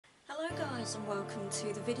Hello guys, and welcome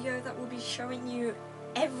to the video that will be showing you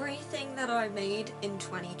everything that I made in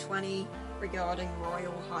 2020 regarding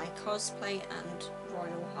Royale High cosplay and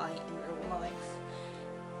Royale High in real life.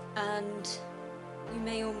 And you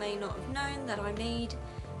may or may not have known that I made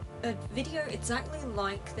a video exactly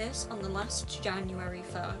like this on the last January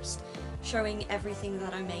 1st, showing everything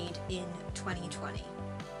that I made in 2020.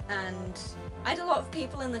 And I had a lot of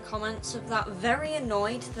people in the comments of that very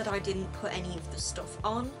annoyed that I didn't put any of the stuff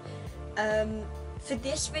on. For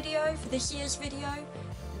this video, for this year's video,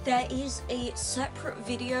 there is a separate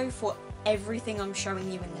video for everything I'm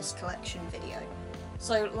showing you in this collection video.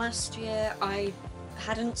 So last year I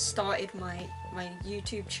hadn't started my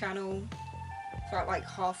YouTube channel for like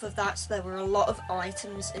half of that, so there were a lot of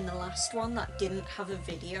items in the last one that didn't have a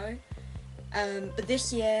video. But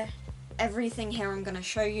this year, everything here I'm going to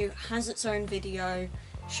show you has its own video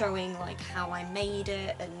showing like how I made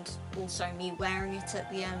it and also me wearing it at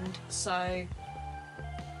the end. So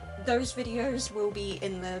those videos will be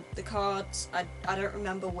in the cards. I don't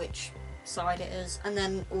remember which side it is, and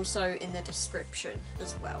then also in the description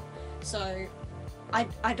as well. So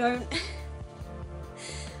I don't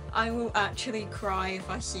I will actually cry if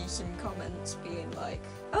I see some comments being like,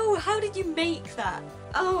 oh, how did you make that?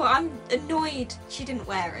 Oh, I'm annoyed she didn't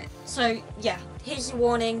wear it. So yeah, here's your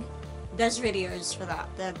warning. There's videos for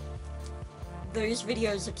that. Those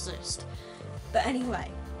videos exist. But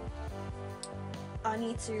anyway, I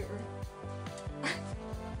need to...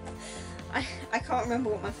 I can't remember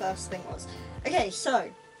what my first thing was. Okay, so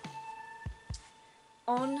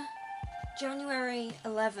on January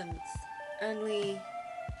 11th, only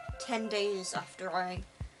 10 days after I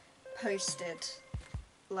posted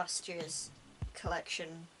last year's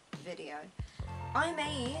collection video, I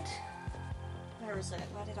made... Where is it?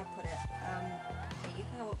 Where did I put it? Okay, you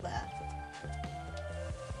can go up there.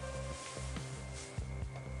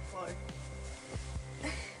 Whoa.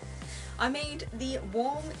 I made the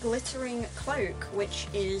warm glittering cloak, which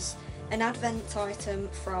is an advent item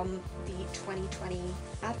from the 2020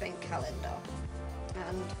 advent calendar.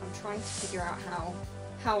 And I'm trying to figure out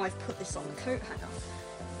how I've put this on the coat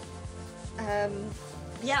hanger.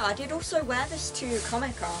 Yeah, I did also wear this to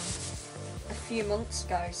Comic-Con a few months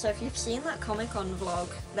ago, so if you've seen that Comic-Con vlog,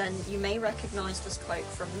 then you may recognise this cloak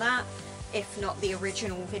from that, if not the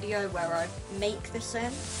original video where I make this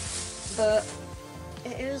in. But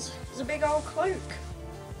it's a big old cloak.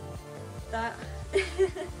 That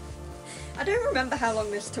I don't remember how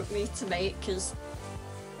long this took me to make, because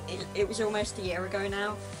it was almost a year ago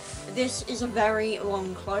now. This is a very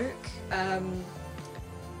long cloak.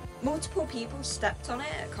 Multiple people stepped on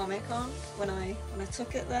it at Comic-Con when I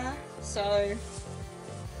took it there, so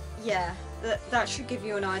yeah, that should give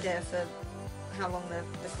you an idea for how long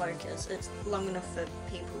the cloak is. It's long enough for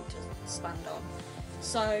people to stand on.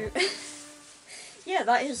 So yeah,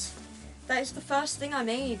 that is the first thing I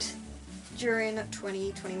made during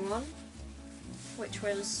 2021, which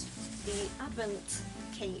was the Advent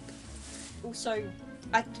cape. Also,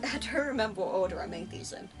 I don't remember what order I made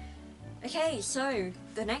these in. Okay, so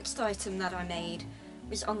the next item that I made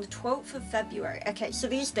was on the 12th of February. Okay, so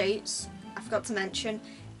these dates, I forgot to mention,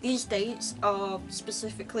 these dates are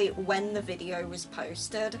specifically when the video was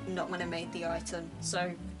posted, not when I made the item.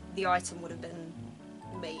 So the item would have been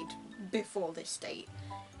made before this date.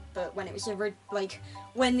 But when it was like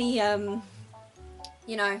when the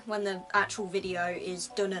you know, when the actual video is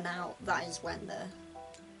done and out, that is when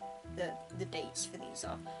the dates for these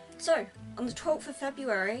are. So on the 12th of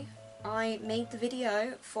February, I made the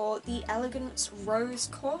video for the Elegance Rose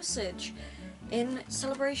corsage in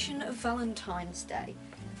celebration of Valentine's Day,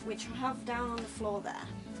 which I have down on the floor there.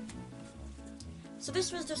 So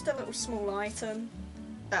this was just a little small item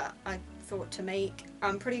that I thought to make.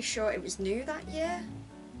 I'm pretty sure it was new that year.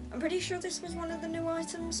 I'm pretty sure this was one of the new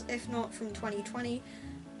items, if not from 2020.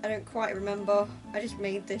 I don't quite remember. I just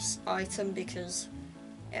made this item because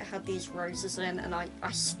it had these roses in, and I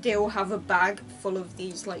still have a bag full of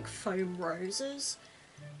these like foam roses.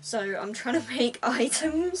 So I'm trying to make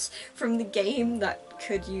items from the game that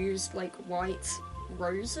could use like white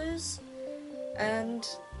roses. And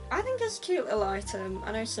I think it's a cute little item.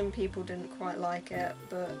 I know some people didn't quite like it,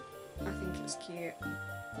 but I think it's cute.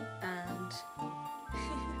 And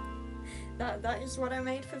that is what I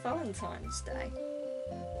made for Valentine's Day.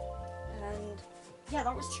 And yeah,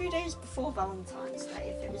 that was 2 days before Valentine's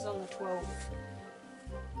Day, if it was on the 12th.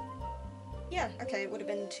 Yeah, okay, it would have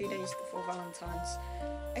been 2 days before Valentine's.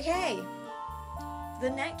 Okay, the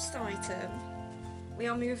next item, we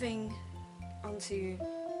are moving on to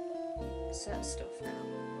set stuff now.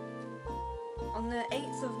 on the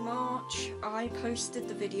 8th of March, I posted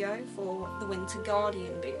the video for the Winter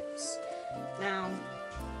Guardian boots. Now,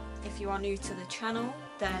 if you are new to the channel,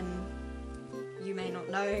 then you may not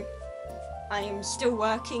know, I am still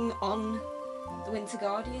working on the Winter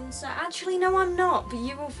Guardian set. Actually, no, I'm not, but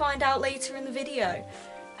you will find out later in the video.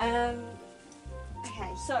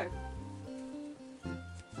 Okay, so,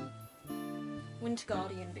 Winter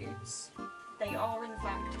Guardian boots. They are in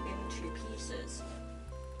fact in 2 pieces.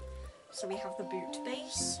 So we have the boot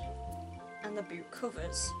base and the boot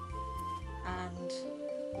covers, and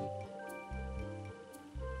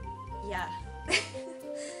yeah,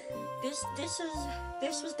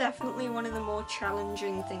 this was definitely one of the more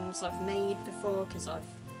challenging things I've made before, because I've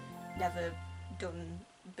never done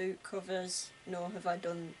boot covers, nor have I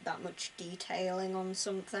done that much detailing on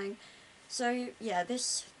something. So yeah,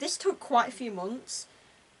 this took quite a few months.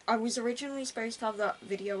 I was originally supposed to have that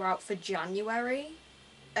video out for January.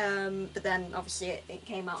 But then obviously it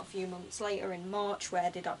came out a few months later in March. Where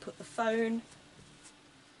did I put the phone?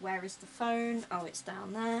 Where is the phone? Oh, it's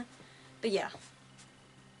down there. But yeah,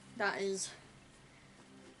 that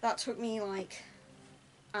took me like,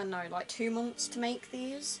 I don't know, like 2 months to make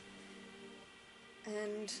these.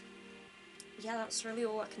 And yeah, that's really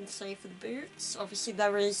all I can say for the boots. Obviously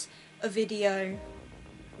there is a video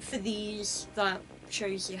for these that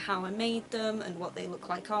shows you how I made them and what they look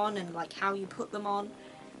like on and like how you put them on.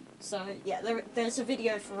 So yeah, there's a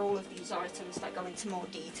video for all of these items that go into more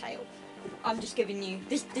detail. I'm just giving you,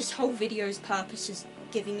 this whole video's purpose is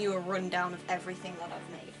giving you a rundown of everything that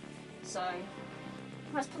I've made. So,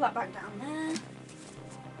 let's put that back down there.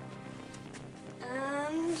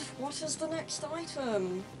 And what is the next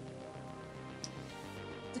item?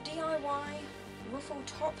 The DIY ruffle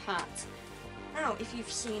top hat. Now, if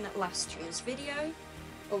you've seen last year's video,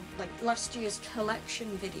 or like last year's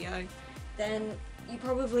collection video, then you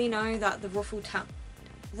probably know that the ruffle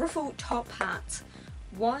top hat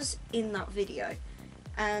was in that video,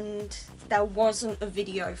 and there wasn't a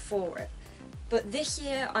video for it. But this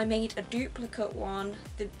year I made a duplicate one.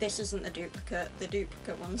 This isn't the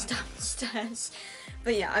duplicate one's downstairs.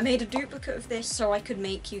 But yeah, I made a duplicate of this so I could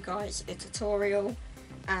make you guys a tutorial,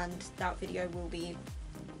 and that video will be,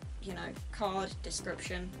 you know, card,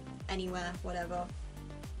 description, anywhere, whatever.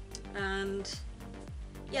 And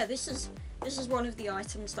yeah, this is one of the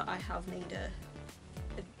items that I have made a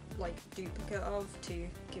like duplicate of to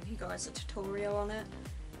give you guys a tutorial on it.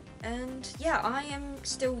 And yeah, I am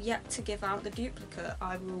still yet to give out the duplicate.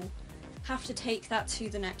 I will have to take that to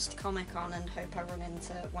the next Comic-Con and hope I run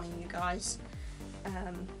into one of you guys.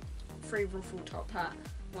 Free ruffle top hat,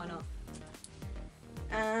 why not?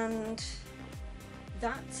 And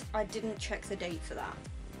that, I didn't check the date for that.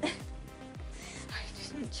 I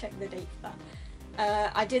didn't check the date for that.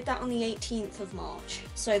 I did that on the 18th of March,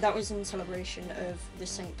 so that was in celebration of the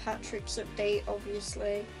St. Patrick's update,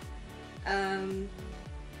 obviously.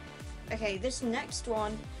 Okay, this next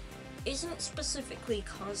one isn't specifically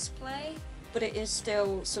cosplay, but it is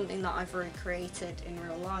still something that I've recreated in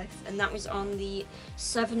real life, and that was on the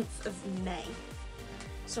 7th of May.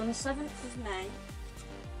 So on the 7th of May,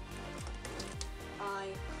 I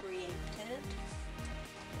created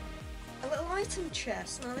a little item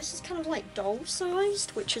chest. Now this is kind of like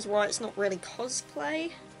doll-sized, which is why it's not really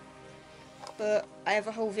cosplay, but I have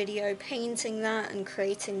a whole video painting that and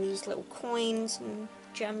creating these little coins and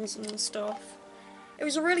gems and stuff. It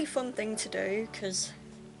was a really fun thing to do, because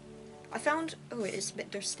I found, oh, it is a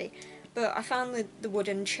bit dusty, but I found the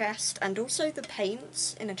wooden chest and also the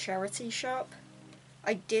paints in a charity shop.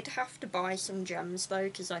 I did have to buy some gems though,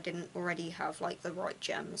 because I didn't already have like the right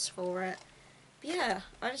gems for it. But yeah,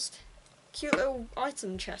 cute little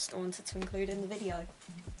item chest I wanted to include in the video.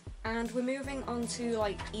 And we're moving on to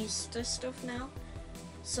like Easter stuff now.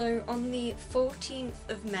 So on the 14th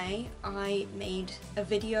of May, I made a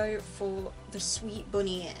video for the Sweet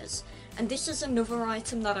Bunny ears. And this is another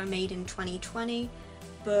item that I made in 2020,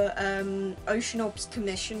 but Ocean Orbs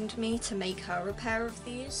commissioned me to make her a pair of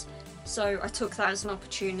these. So I took that as an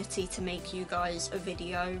opportunity to make you guys a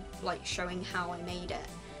video like showing how I made it.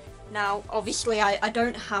 Now, obviously I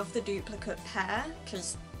don't have the duplicate pair,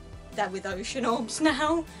 because they're with Ocean Orbs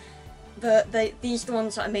now, but these are the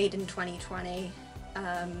ones that I made in 2020.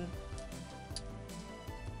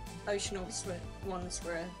 Ocean Orbs ones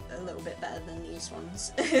were a little bit better than these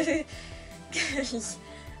ones, because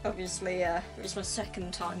obviously it was my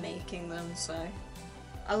second time making them, so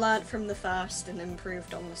I learnt from the first and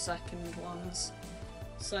improved on the second ones.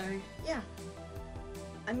 So yeah.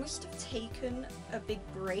 I must have taken a big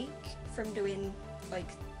break from doing like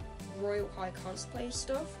Royale High cosplay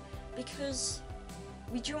stuff, because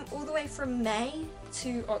we jumped all the way from May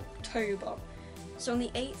to October, So on the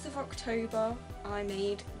 8th of October, I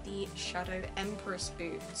made the Shadow Empress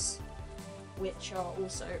boots, which are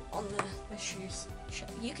also on the shoes.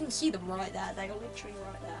 You can see them right there, they are literally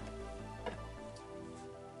right there.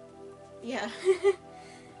 Yeah,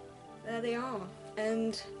 there they are.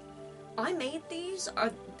 And I made these,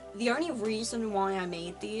 the only reason why I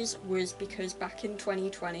made these was because back in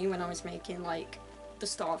 2020 when I was making like the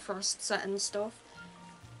Starfrost set and stuff,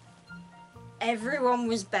 everyone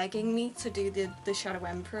was begging me to do the Shadow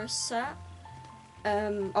Empress set.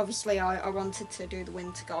 Obviously I wanted to do the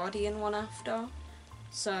Winter Guardian one after,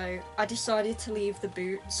 so I decided to leave the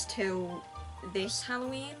boots till this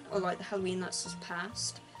Halloween, or like the Halloween that's just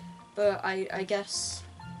passed, but I guess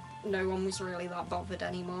no one was really that bothered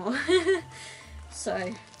anymore. So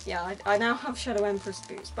yeah, I now have Shadow Empress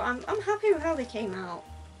boots, but I'm happy with how they came out.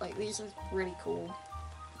 Like, these are really cool.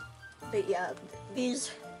 But yeah,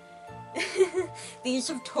 these these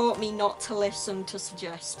have taught me not to listen to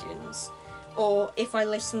suggestions, or if I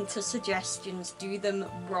listen to suggestions, do them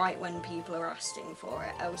right when people are asking for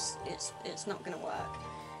it, else it's not gonna work.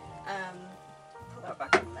 Put that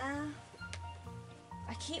back on there.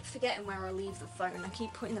 I keep forgetting where I leave the phone. I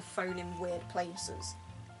keep putting the phone in weird places.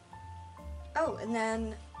 Oh, and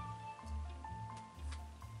then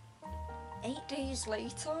 8 days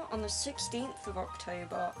later, on the 16th of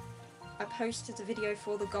October, I posted the video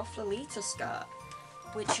for the Goth Lolita skirt,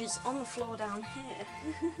 which is on the floor down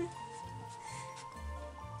here.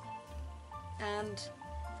 And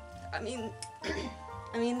I mean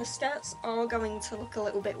the skirts are going to look a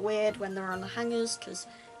little bit weird when they're on the hangers, because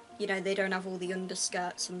you know they don't have all the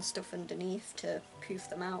underskirts and stuff underneath to poof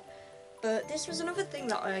them out. But this was another thing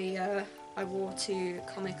that I wore to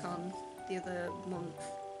Comic-Con the other month.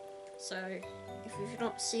 So if you've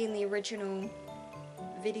not seen the original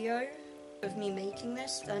video of me making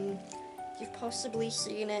this, then you've possibly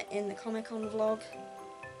seen it in the Comic-Con vlog.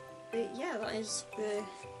 But yeah, that is the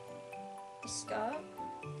skirt.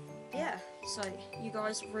 Yeah, so you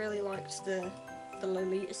guys really liked the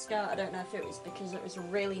Lolita skirt. I don't know if it was because it was a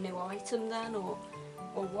really new item then or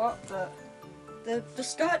what, but the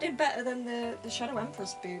skirt did better than the Shadow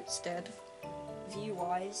Empress boots did,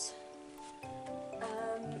 view-wise.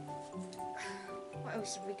 What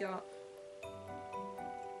else have we got?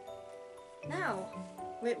 Now,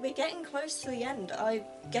 we're getting close to the end. I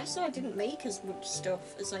guess I didn't make as much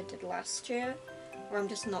stuff as I did last year, where I'm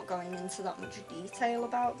just not going into that much detail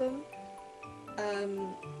about them.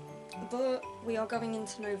 But we are going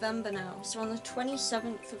into November now, so on the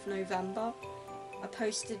 27th of November, I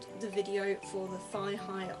posted the video for the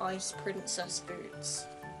thigh-high Ice Princess boots.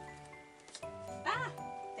 Ah!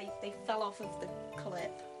 They fell off of the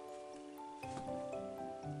clip.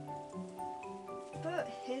 But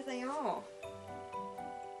here they are.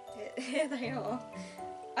 Here they are.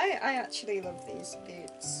 I actually love these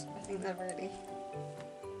boots. I think they're really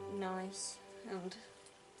nice. And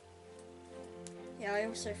yeah, I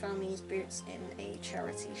also found these boots in a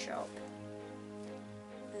charity shop.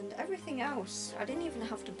 And everything else, I didn't even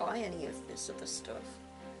have to buy any of this other stuff.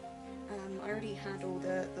 I already had all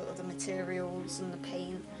the other materials and the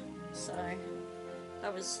paint, so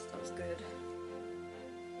that was good.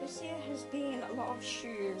 This year has been a lot of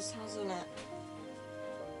shoes, hasn't it?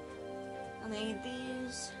 I made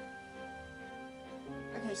these.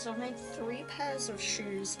 Okay, so I've made 3 pairs of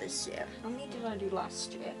shoes this year. How many did I do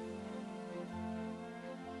last year?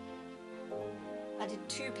 I did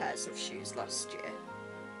 2 pairs of shoes last year.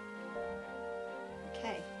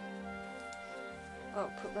 Okay.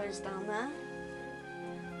 I'll put those down there.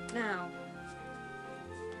 Now,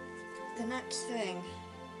 the next thing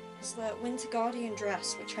is the Winter Guardian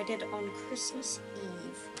dress, which I did on Christmas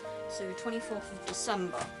Eve, so 24th of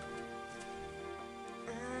December.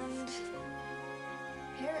 And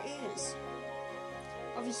here it is.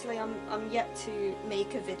 Obviously, I'm yet to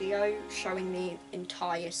make a video showing the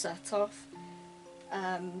entire set off.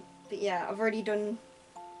 But yeah, I've already done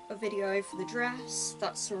a video for the dress,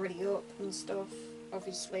 that's already up and stuff,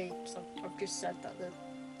 obviously, because I've just said that the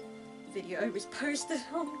video was posted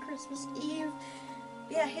on Christmas Eve.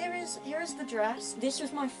 But yeah, here is the dress. This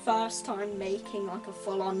was my first time making like a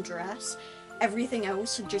full-on dress. Everything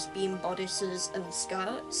else had just been bodices and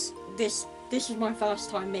skirts. This was my first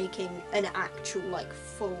time making an actual like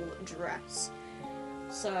full dress.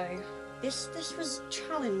 So this was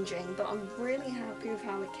challenging, but I'm really happy with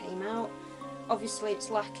how it came out. Obviously it's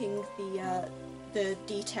lacking the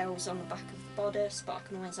details on the back of the bodice, but I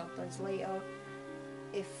can always add those later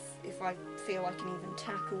if I feel I can even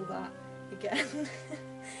tackle that again.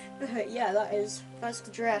 But yeah, that's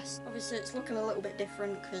the dress. Obviously it's looking a little bit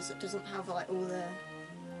different because it doesn't have like all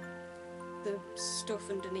the stuff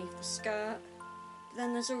underneath the skirt.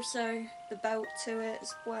 then there's also the belt to it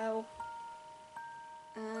as well.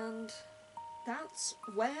 And that's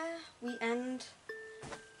where we end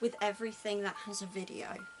with everything that has a video.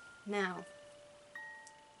 Now,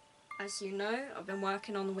 as you know, I've been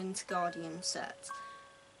working on the Winter Guardian set.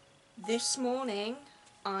 This morning,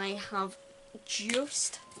 I have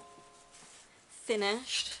just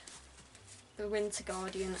finished the Winter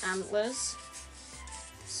Guardian antlers.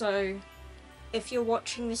 So, if you're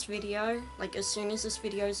watching this video, like as soon as this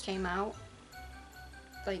videos came out,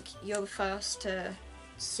 like you're the first to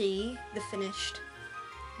see the finished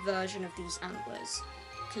version of these antlers.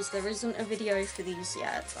 Because there isn't a video for these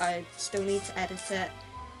yet. I still need to edit it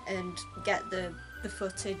and get the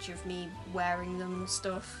footage of me wearing them and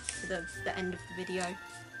stuff for the end of the video.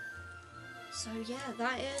 So yeah,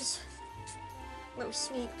 that is a little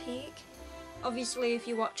sneak peek. Obviously, if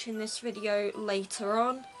you're watching this video later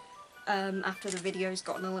on, after the video's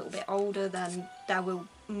gotten a little bit older, then there will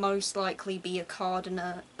most likely be a card and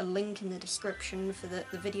a link in the description for the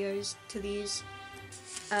videos to these.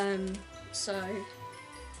 So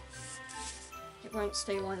it won't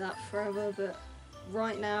stay like that forever, but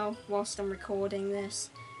right now, whilst I'm recording this,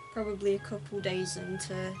 probably a couple days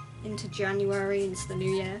into January, into the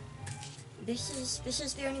new year, this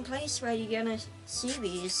is the only place where you're gonna see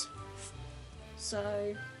these.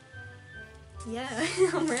 So yeah,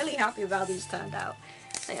 I'm really happy about these turned out.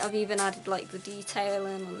 Like, I've even added like the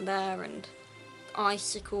detailing on there and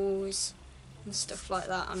icicles and stuff like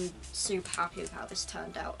that. I'm super happy with how this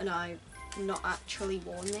turned out, and I've not actually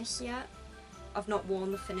worn this yet. I've not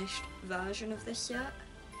worn the finished version of this yet.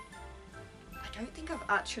 I don't think I've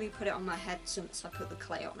actually put it on my head since I put the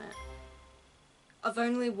clay on it. I've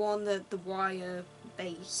only worn the wire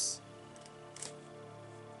base.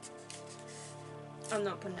 I'm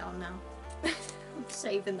not putting it on now. I'm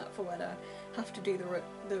saving that for when I have to do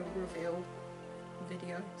the reveal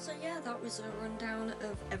video. So yeah, that was a rundown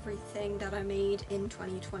of everything that I made in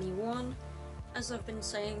 2021. As I've been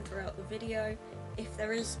saying throughout the video, if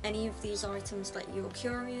there is any of these items that you're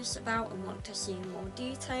curious about and want to see in more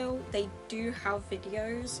detail, they do have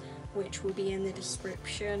videos which will be in the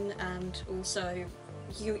description, and also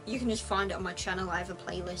you can just find it on my channel. I have a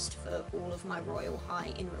playlist for all of my Royale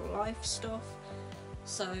High in real life stuff,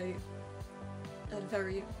 so I'd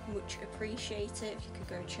very much appreciate it if you could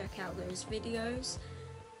go check out those videos.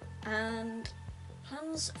 And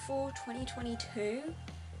plans for 2022,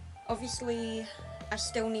 obviously I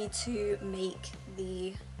still need to make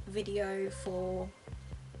the video for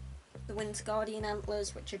the Winter Guardian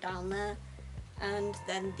antlers, which are down there, and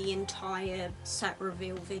then the entire set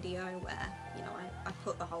reveal video where, you know, I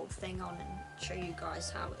put the whole thing on and show you guys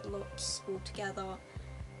how it looks all together.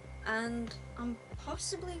 And I'm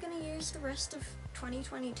possibly going to use the rest of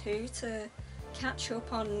 2022 to catch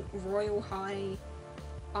up on Royale High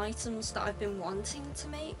items that I've been wanting to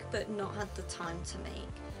make but not had the time to make.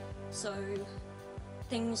 So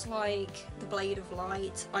things like the Blade of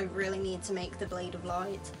Light, I really need to make the Blade of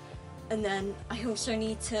Light. And then I also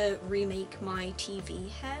need to remake my TV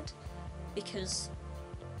head, because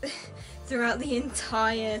throughout the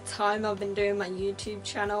entire time I've been doing my YouTube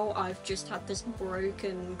channel, I've just had this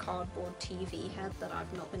broken cardboard TV head that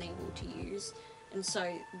I've not been able to use. And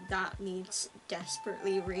so that needs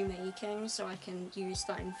desperately remaking so I can use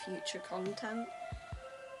that in future content.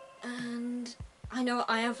 And I know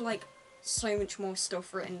I have like so much more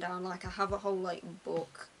stuff written down, like I have a whole like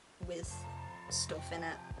book with stuff in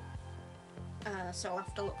it. So I'll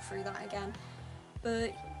have to look through that again.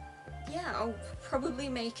 But yeah, I'll probably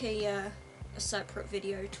make a separate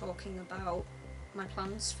video talking about my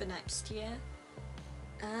plans for next year.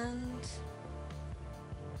 And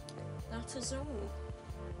that is all.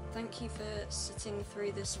 Thank you for sitting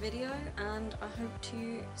through this video, and I hope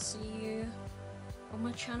to see you on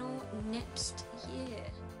my channel next year.